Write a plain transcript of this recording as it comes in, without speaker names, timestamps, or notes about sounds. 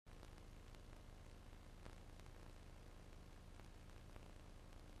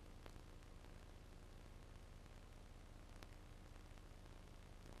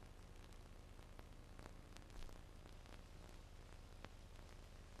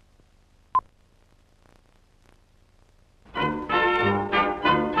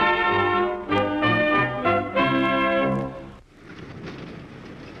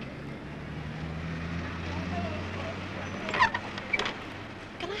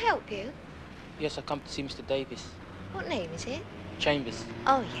help you? Yes, I come to see Mr. Davis. What name is it? Chambers.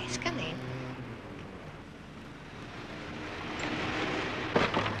 Oh, yes, come in.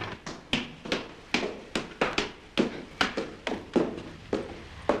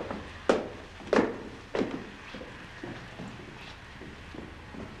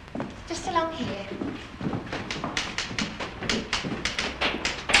 Just along here.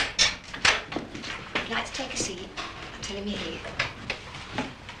 If you'd like to take a seat, I'll tell him you're here.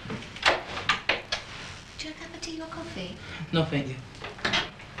 Do you want a cup of tea or coffee? No, thank you.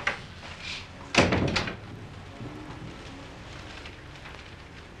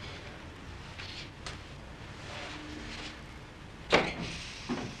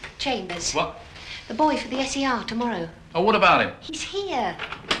 Chambers. What? The boy for the SER tomorrow. Oh, what about him? He's here.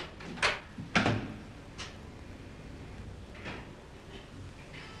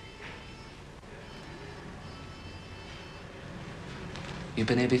 You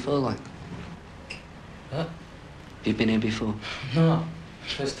been here before, like? What? You been here before? No,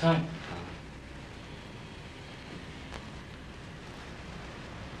 first time.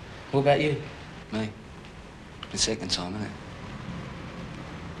 What about you? Me? The second time, innit?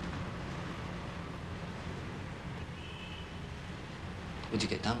 What'd you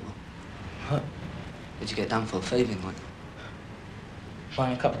get done for? What? What'd you get done for? Thieving, like?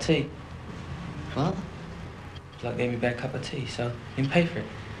 Buying a cup of tea. What? Like gave me a bad cup of tea, so you can pay for it.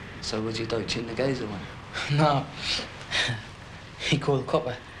 So what'd you do? Chin the gazer away? No. He called the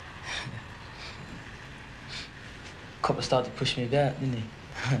copper. Copper started pushing me back, didn't he?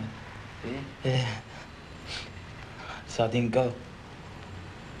 Yeah? Yeah. So I didn't go.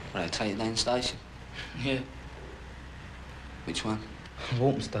 Well, they take you down the station? Yeah. Which one?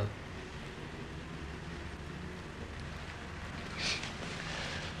 Walthamstow.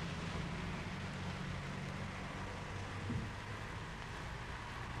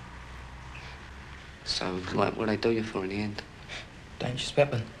 So, like, what they do you for in the end? Dangerous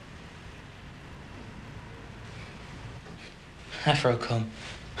weapon. Afro come.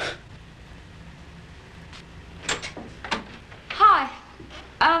 Hi.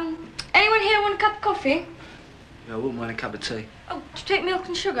 Anyone here want a cup of coffee? Yeah, I wouldn't want a cup of tea. Oh, do you take milk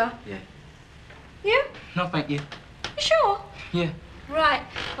and sugar? Yeah. You? No, thank you. You sure? Yeah. Right.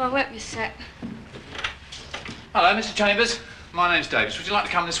 Well, I won't be a sec. Hello, Mr. Chambers. My name's Davis. Would you like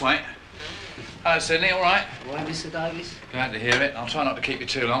to come this way? Hello, Sydney. All right? Why, Mr. Davis? Glad to hear it. I'll try not to keep you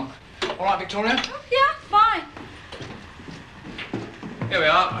too long. All right, Victoria? Oh, yeah, fine. Here we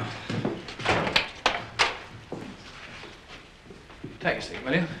are. Take a seat,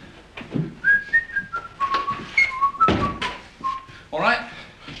 will you? All right?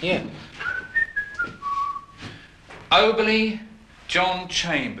 Yeah. Oberly John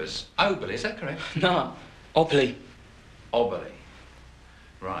Chambers. Oberly, is that correct? No. Obley. Oberly.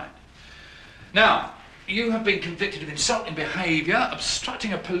 Right. Now, you have been convicted of insulting behaviour,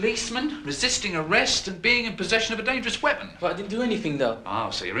 obstructing a policeman, resisting arrest, and being in possession of a dangerous weapon. But I didn't do anything, though.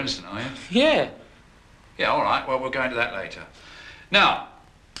 Oh, so you're innocent, are you? Yeah. Yeah, all right. Well, we'll go into that later. Now,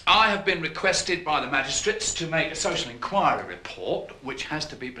 I have been requested by the magistrates to make a social inquiry report, which has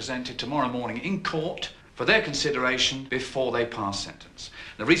to be presented tomorrow morning in court for their consideration before they pass sentence.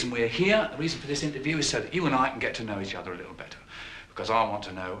 The reason we're here, the reason for this interview is so that you and I can get to know each other a little better. Because I want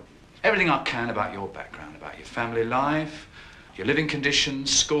to know everything I can about your background, about your family life, your living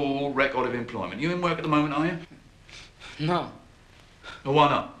conditions, school, record of employment. You in work at the moment, are you? No. Well, why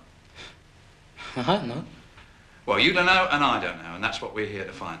not? I don't know. Well, you don't know and I don't know, and that's what we're here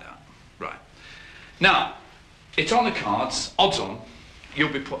to find out. Right. Now, it's on the cards, odds on,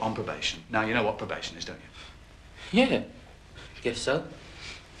 you'll be put on probation. Now, you know what probation is, don't you? Yeah. Guess so.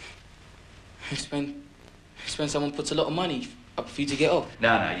 It's when someone puts a lot of money up for you to get off.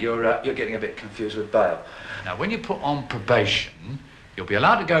 No, you're getting a bit confused with bail. Now, when you put on probation, you'll be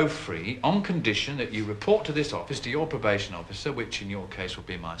allowed to go free on condition that you report to this office, to your probation officer, which in your case will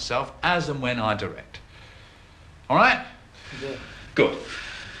be myself, as and when I direct. All right? Yeah. Good.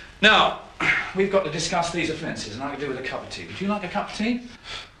 Now, we've got to discuss these offences, and I can do with a cup of tea. Would you like a cup of tea?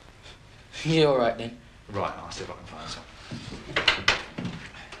 Yeah, all right then. Right, I'll see if I can find some.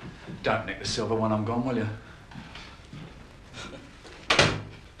 Don't nick the silver when I'm gone, will you?